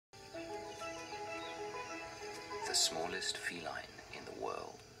the smallest feline in the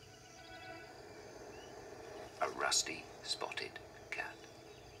world. A rusty spotted cat.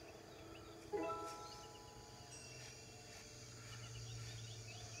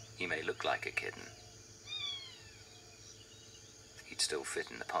 He may look like a kitten. He'd still fit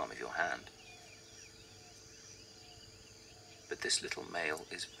in the palm of your hand. But this little male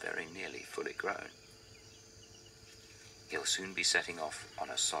is very nearly fully grown. He'll soon be setting off on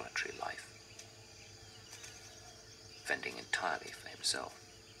a solitary life, fending entirely for himself.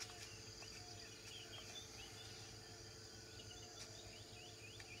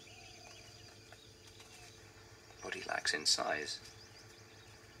 What he lacks in size,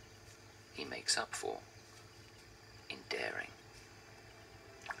 he makes up for in daring.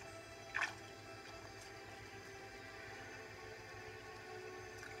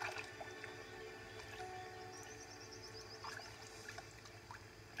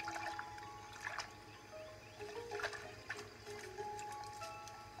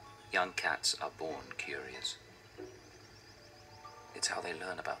 Young cats are born curious. It's how they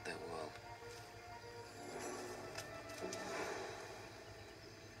learn about their world.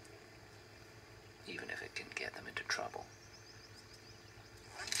 Even if it can get them into trouble.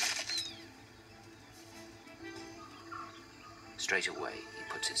 Straight away,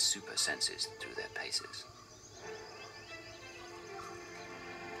 he puts his super senses through their paces.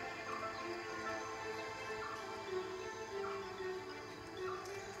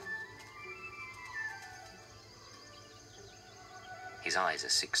 His eyes are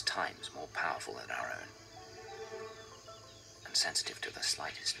 6 times more powerful than our own, and sensitive to the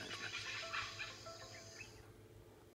slightest movement.